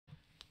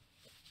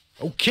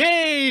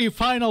Okay,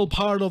 final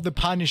part of the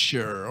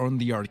Punisher on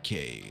the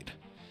arcade.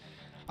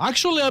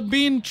 Actually, I've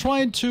been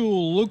trying to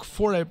look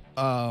for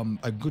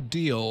a good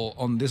deal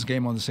on this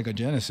game on the Sega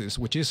Genesis,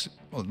 which is,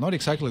 well, not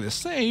exactly the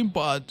same,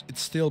 but it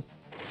still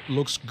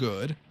looks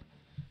good.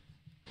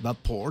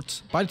 That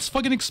port, but it's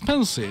fucking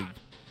expensive.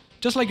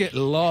 Just like a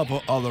lot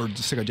of other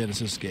Sega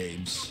Genesis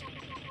games.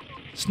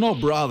 Snow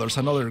Brothers,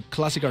 another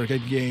classic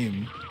arcade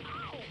game,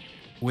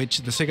 which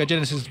the Sega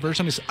Genesis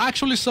version is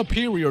actually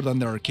superior than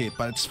the arcade,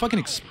 but it's fucking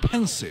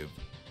expensive.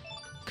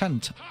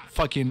 Can't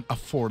fucking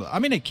afford it. I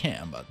mean, I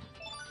can, but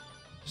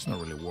it's not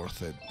really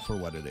worth it for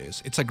what it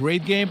is. It's a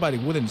great game, but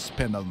it wouldn't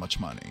spend that much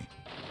money.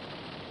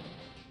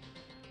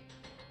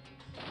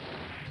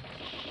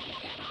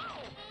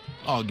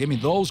 Oh, give me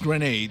those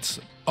grenades.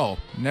 Oh,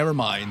 never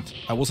mind.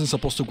 I wasn't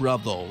supposed to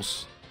grab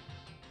those.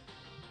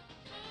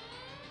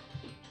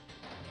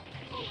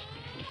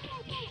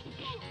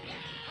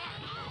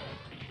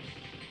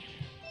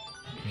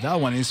 That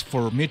one is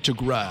for me to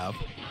grab.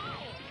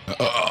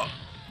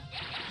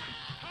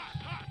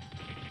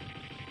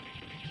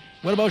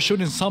 What about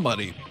shooting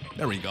somebody?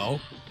 There we go.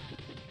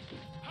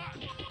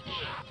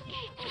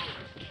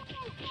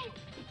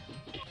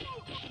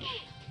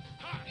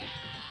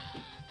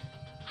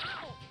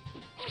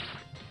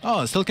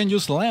 Oh, I still can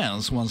use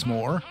lance once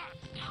more.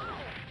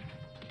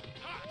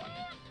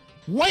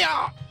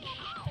 Waya!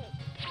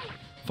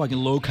 Fucking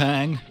Liu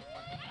Kang.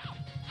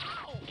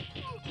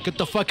 Get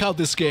the fuck out of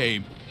this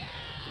game.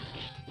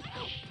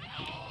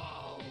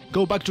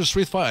 Go back to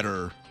Street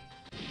Fighter.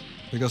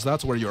 Because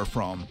that's where you're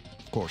from,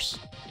 of course.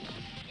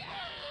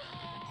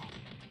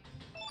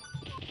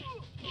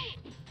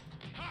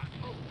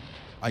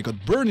 I got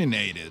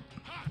burninated.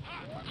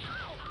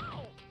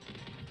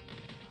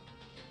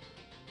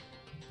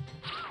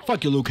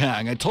 Fuck you, Liu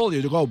Kang. I told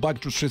you to go back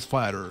to Street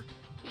Fighter.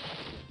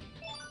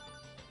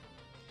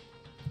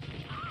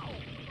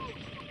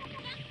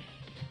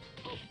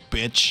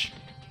 Bitch.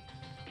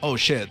 Oh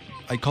shit.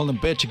 I called him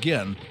bitch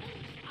again.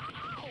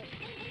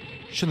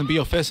 Shouldn't be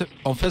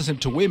offensive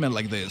to women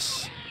like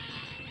this.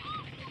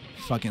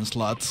 Fucking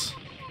sluts.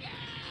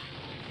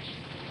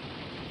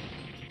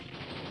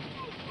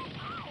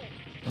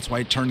 That's why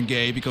I turned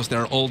gay, because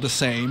they're all the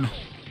same.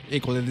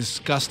 Equally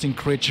disgusting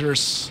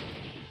creatures.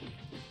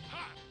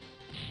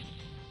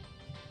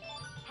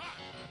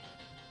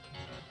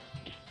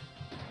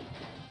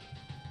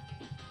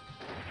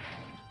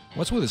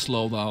 What's with the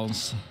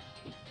slowdowns?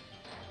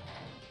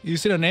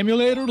 Is it an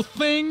emulator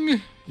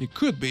thing? It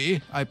could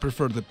be. I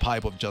prefer the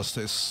Pipe of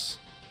Justice.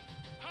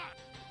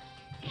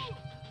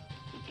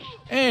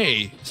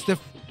 Hey, it's the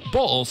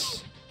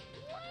balls.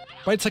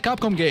 But it's a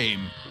Capcom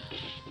game.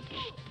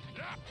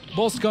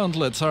 Boss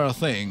gauntlets are a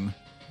thing.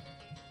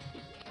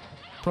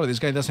 Probably this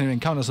guy doesn't even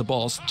count as a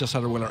boss, just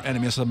a regular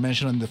enemy as I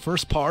mentioned in the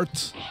first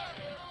part.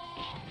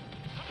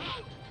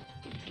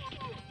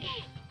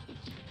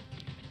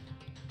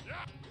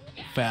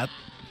 Fat.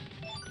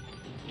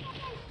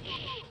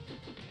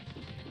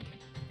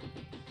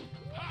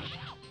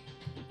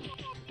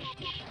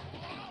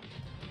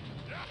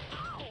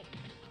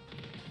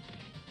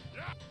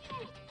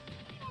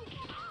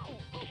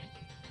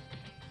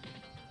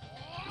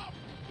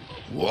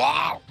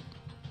 Wow!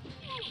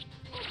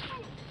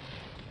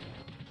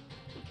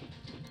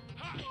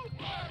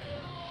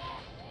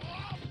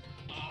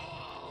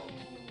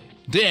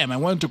 Damn, I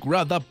wanted to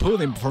grab that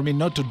pudding for me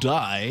not to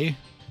die.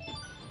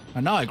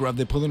 And now I grab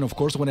the pudding, of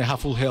course, when I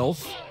have full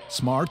health.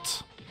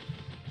 Smart.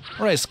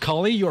 Alright,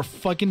 Scully, you're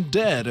fucking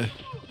dead.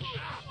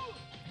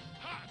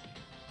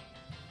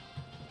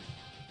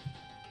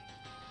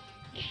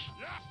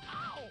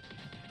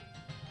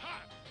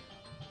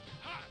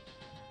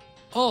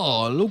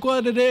 Oh, look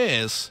what it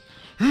is.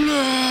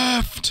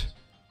 Left!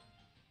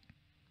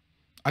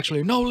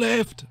 Actually, no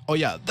left. Oh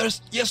yeah,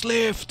 there's... Yes,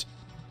 left!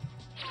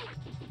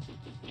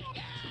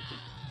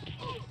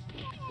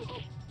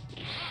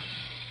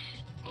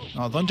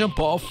 No, don't jump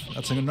off.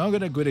 That's not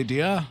a good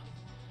idea.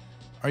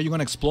 Are you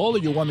gonna explode or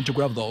you want me to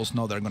grab those?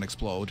 No, they're gonna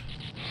explode.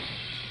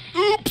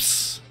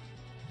 Oops!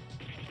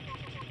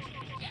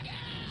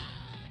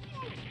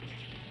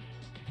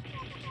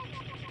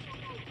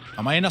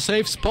 Am I in a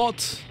safe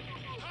spot?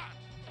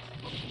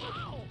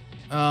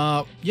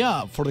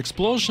 Yeah, for the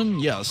explosion,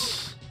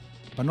 yes.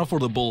 But not for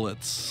the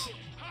bullets.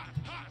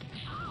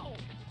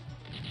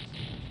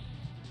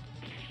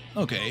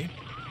 Okay.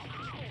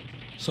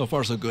 So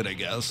far so good, I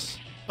guess.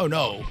 Oh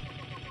no.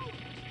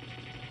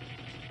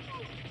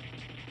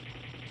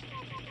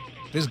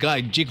 This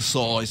guy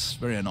Jigsaw is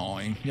very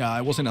annoying. Yeah,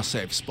 I was in a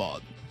safe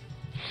spot.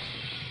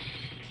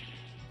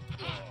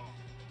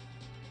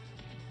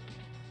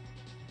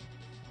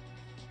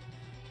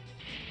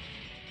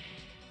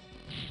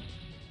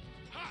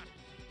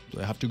 Do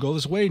I have to go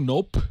this way?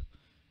 Nope.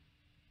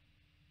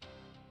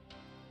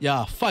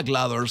 Yeah, fuck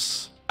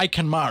ladders. I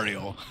can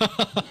Mario.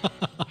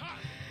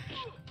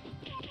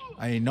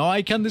 I know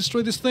I can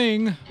destroy this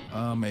thing.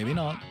 Maybe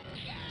not.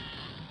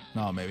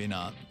 No, maybe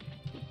not.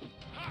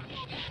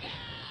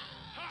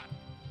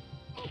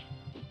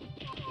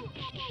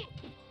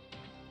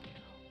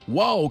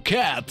 Wow,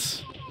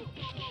 cat!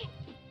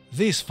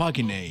 These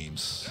fucking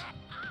names.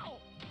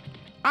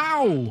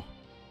 Ow!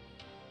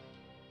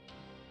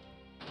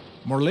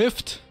 More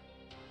lift?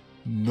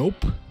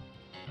 Nope.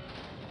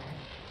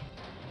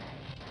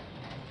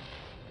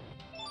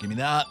 Give me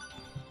that.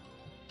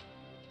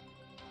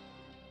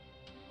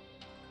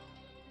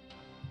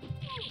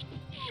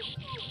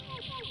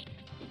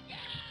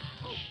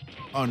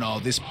 Oh no,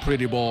 these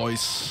pretty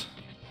boys.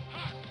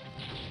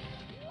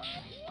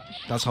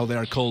 That's how they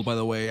are called, by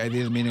the way. I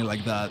didn't mean it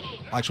like that.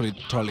 Actually,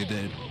 totally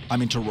did.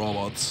 I'm into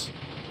robots.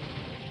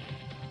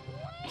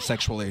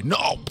 Sexually.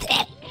 No!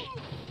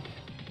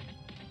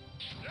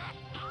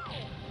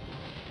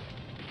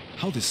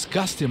 How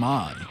disgusting am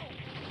I?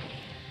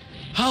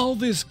 How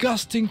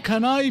disgusting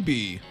can I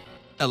be?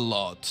 A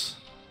lot.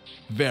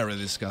 Very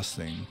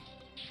disgusting.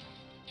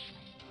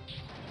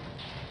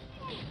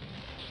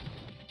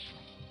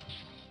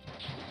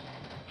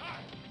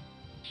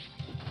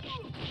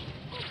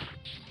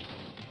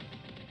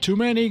 Too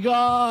many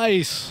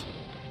guys!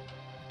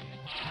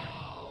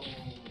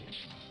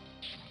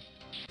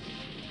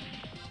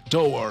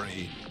 Don't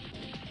worry.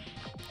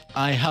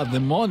 I have the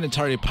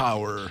monetary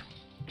power.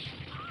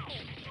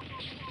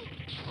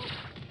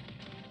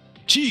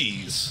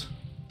 Jeez!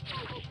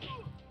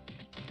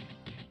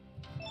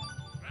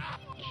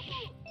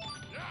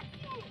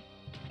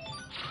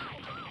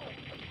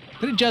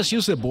 Did it just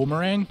use the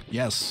boomerang?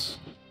 Yes.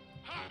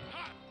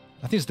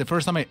 I think it's the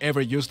first time I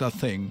ever used that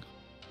thing.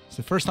 It's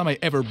the first time I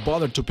ever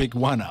bothered to pick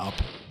one up.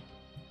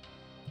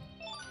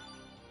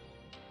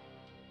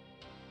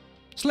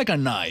 It's like a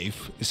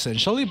knife,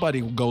 essentially, but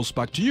it goes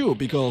back to you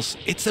because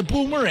it's a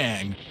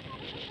boomerang.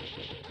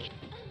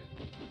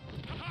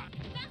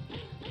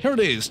 Here it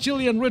is,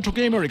 Chilean Retro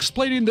Gamer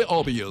explaining the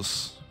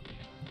obvious.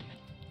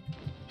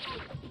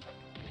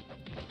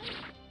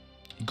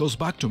 It goes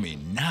back to me,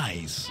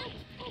 nice.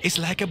 It's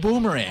like a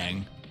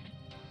boomerang.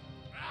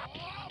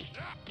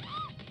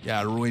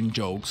 Yeah, ruined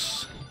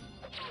jokes.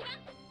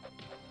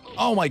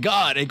 Oh my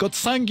god, I got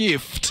Sun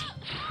Gift!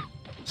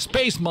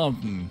 Space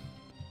Mountain!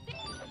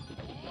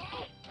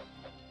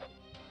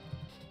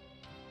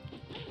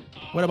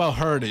 What about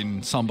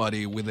hurting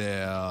somebody with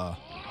a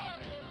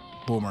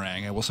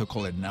boomerang? I was about to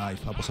call it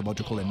knife. I was about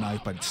to call it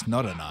knife, but it's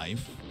not a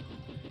knife.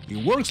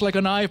 It works like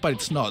a knife, but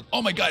it's not.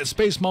 Oh my god,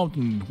 Space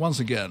Mountain once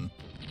again.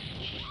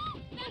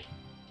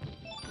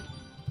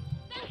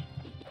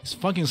 It's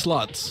fucking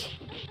sluts.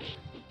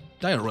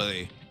 Die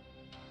already.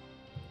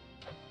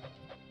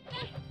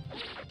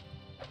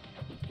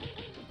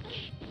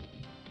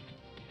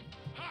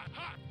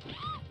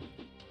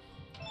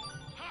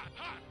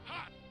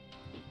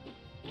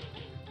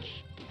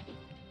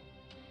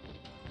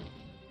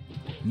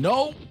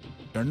 No,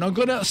 you're not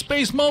gonna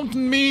Space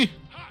Mountain me.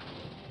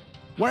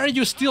 Why are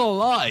you still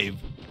alive?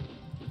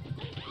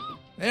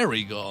 There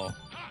we go.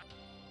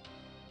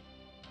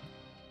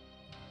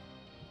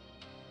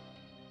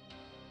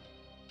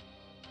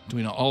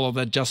 Doing all of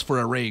that just for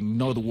a ring,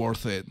 not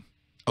worth it.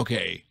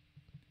 Okay,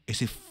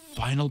 is it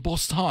final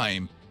boss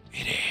time?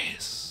 It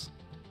is.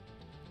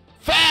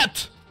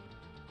 Fat!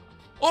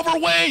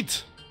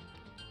 Overweight!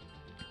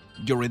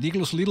 Your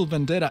ridiculous little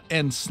vendetta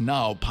ends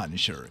now,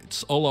 Punisher.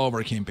 It's all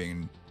over,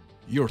 Kingpin.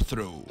 You're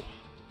through.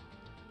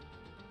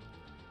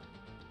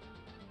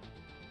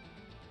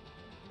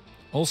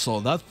 Also,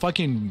 that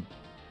fucking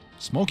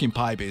smoking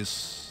pipe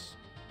is...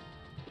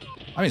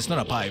 I mean, it's not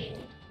a pipe.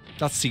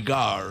 That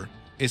cigar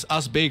is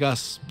as big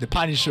as the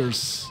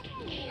Punisher's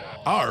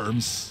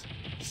arms.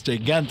 It's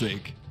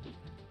gigantic.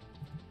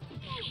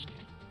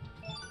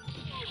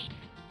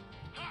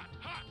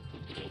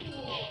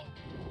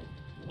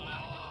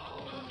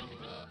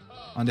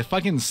 And the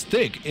fucking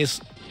stick is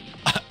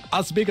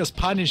as big as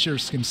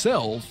Punisher's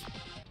himself.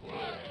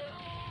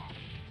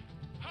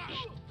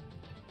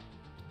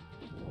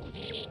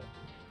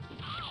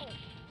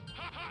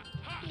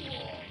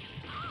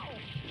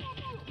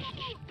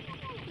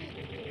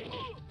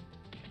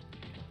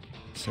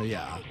 So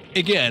yeah,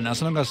 again,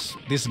 as long as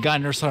these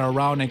gunners are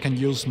around, I can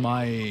use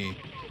my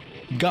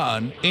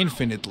gun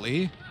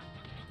infinitely.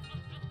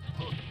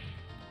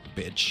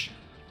 Bitch.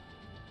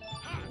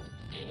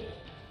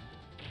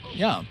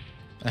 Yeah.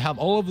 I have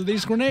all of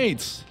these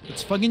grenades.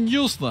 Let's fucking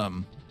use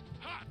them.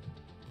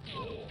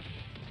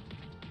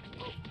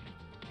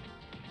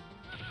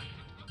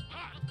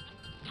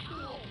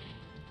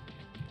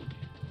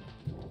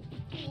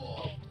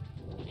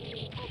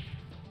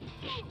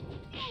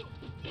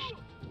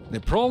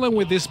 The problem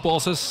with these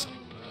bosses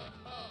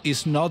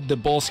is not the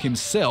boss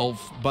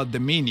himself, but the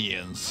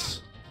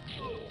minions.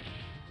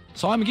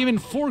 So I'm giving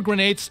 4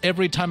 grenades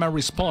every time I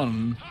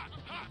respawn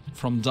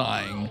from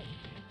dying.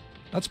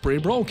 That's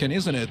pretty broken,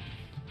 isn't it?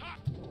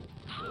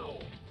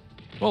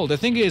 Well, the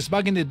thing is,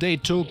 back in the day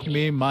it took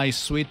me my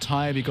sweet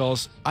time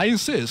because, I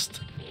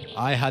insist,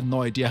 I had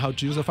no idea how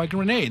to use a fucking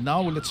grenade.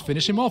 Now let's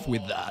finish him off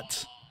with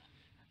that.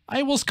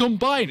 I was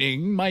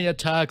combining my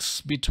attacks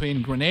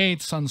between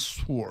grenades and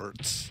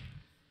swords.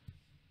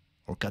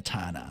 Or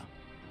katana.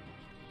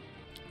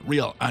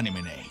 Real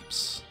anime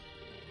names.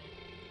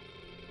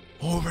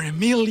 Over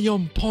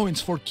 1,000,000 points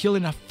for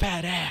killing a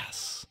fat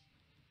ass.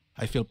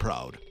 I feel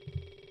proud.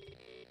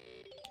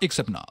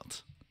 Except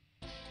not.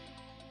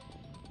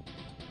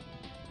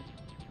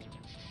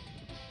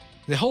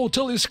 The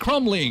hotel is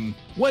crumbling!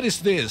 What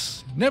is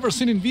this? Never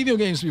seen in video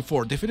games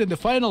before. Defeated the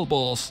final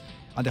boss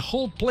and the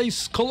whole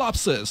place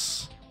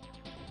collapses.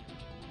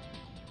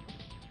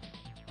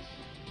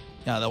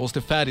 Yeah, that was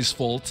the fatty's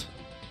fault.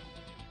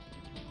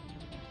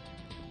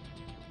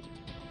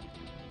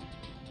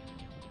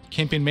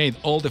 Kingpin made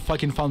all the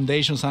fucking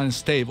foundations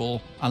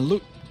unstable, and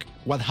look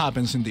what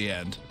happens in the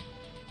end.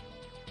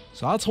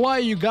 So that's why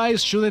you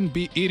guys shouldn't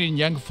be eating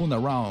junk food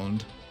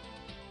around.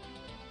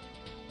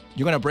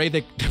 You're gonna break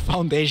the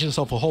foundations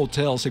of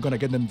hotels, you're gonna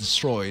get them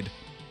destroyed.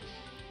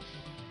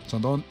 So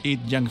don't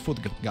eat junk food,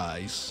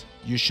 guys.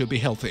 You should be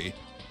healthy.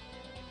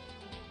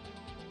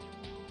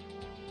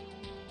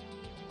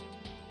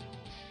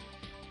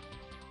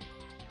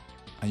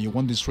 And you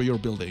won't destroy your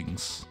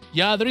buildings.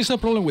 Yeah, there is a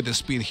problem with the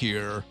speed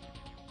here.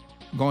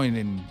 Going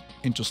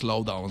into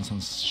slowdowns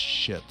and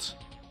shit.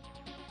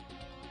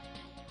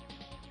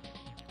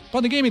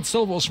 But the game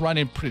itself was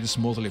running pretty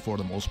smoothly for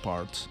the most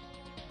part.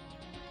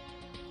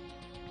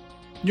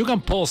 You can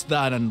pause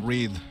that and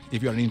read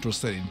if you are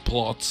interested in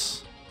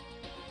plots.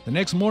 The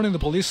next morning, the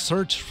police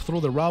searched through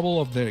the rubble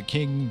of the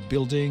King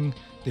building.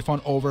 They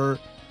found over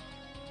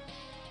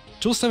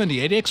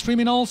 278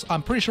 ex-criminals.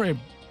 I'm pretty sure I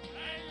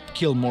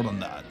killed more than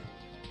that.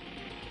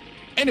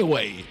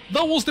 Anyway,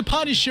 that was the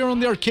Punisher on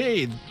the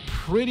arcade.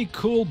 Pretty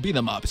cool beat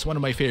 'em up. It's one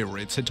of my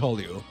favorites, I told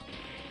you.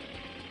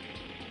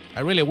 I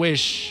really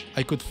wish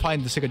I could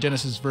find the Sega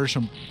Genesis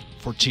version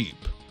for cheap.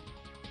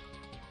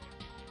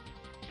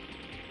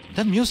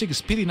 That music is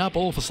speeding up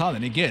all of a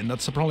sudden. Again,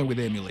 that's the problem with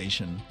the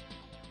emulation.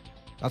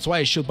 That's why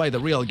I should buy the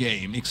real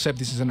game, except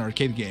this is an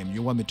arcade game.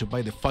 You want me to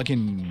buy the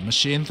fucking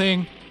machine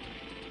thing?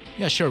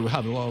 Yeah, sure, we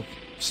have a lot of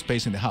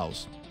space in the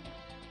house.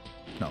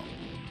 No,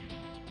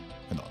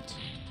 I don't.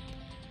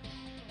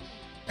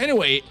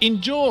 Anyway,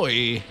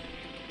 enjoy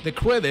the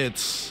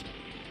credits.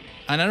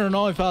 And I don't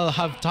know if I'll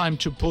have time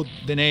to put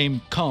the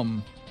name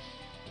Com,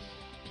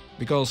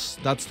 because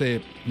that's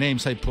the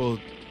names I put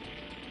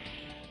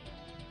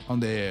on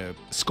the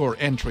score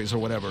entries or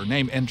whatever,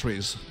 name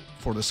entries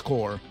for the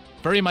score.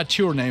 Very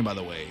mature name, by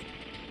the way.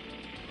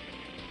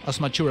 As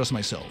mature as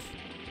myself,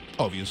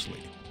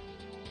 obviously.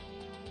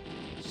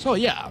 So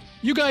yeah,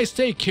 you guys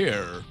take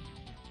care.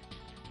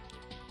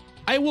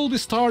 I will be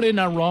starting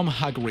a ROM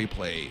hack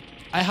replay.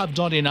 I have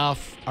done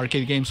enough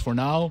arcade games for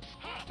now.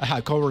 I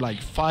have covered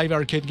like 5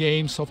 arcade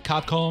games of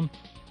Capcom,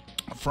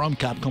 from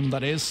Capcom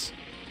that is.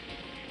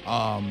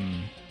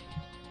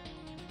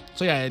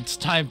 So yeah, it's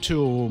time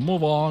to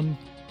move on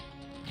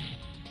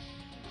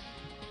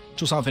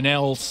to something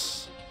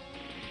else.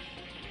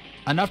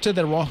 And after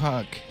the ROM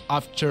hack,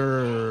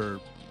 after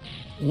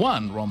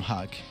one ROM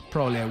hack,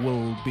 probably I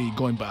will be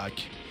going back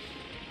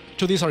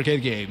to these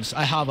arcade games.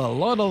 I have a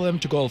lot of them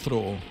to go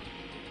through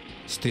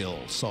still,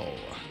 so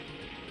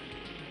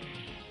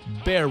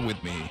bear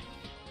with me.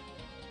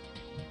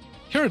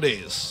 Here it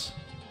is.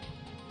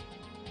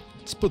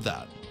 Let's put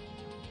that.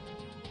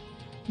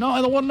 No,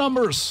 I don't want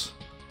numbers.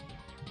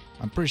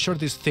 I'm pretty sure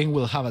this thing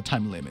will have a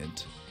time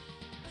limit.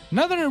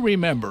 Now that I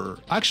remember,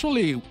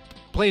 actually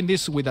playing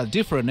this with a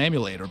different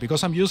emulator,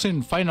 because I'm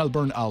using Final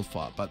Burn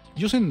Alpha, but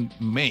using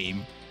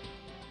MAME,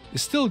 it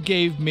still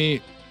gave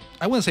me,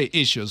 I wouldn't say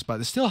issues,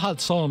 but it still had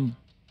some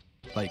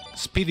like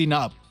speeding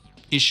up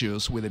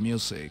issues with the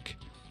music.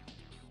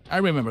 I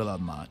remember that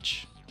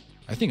much.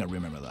 I think I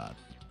remember that.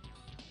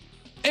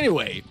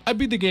 Anyway, I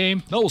beat the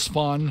game. That was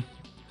fun.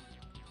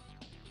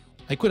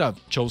 I could have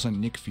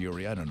chosen Nick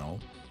Fury, I don't know.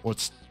 Or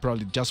it's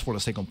probably just for the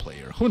second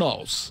player. Who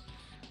knows?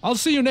 I'll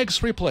see you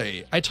next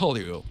replay. I told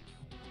you.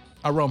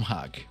 A ROM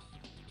hack.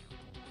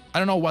 I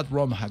don't know what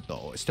ROM hack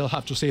though. I still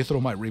have to see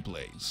through my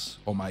replays.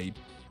 Or my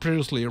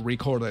previously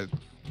recorded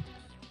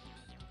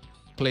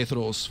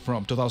playthroughs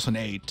from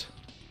 2008.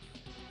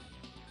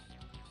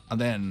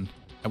 And then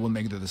I will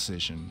make the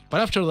decision.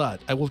 But after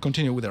that, I will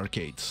continue with the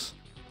arcades.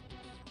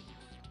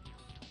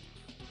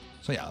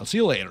 So yeah, I'll see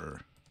you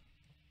later.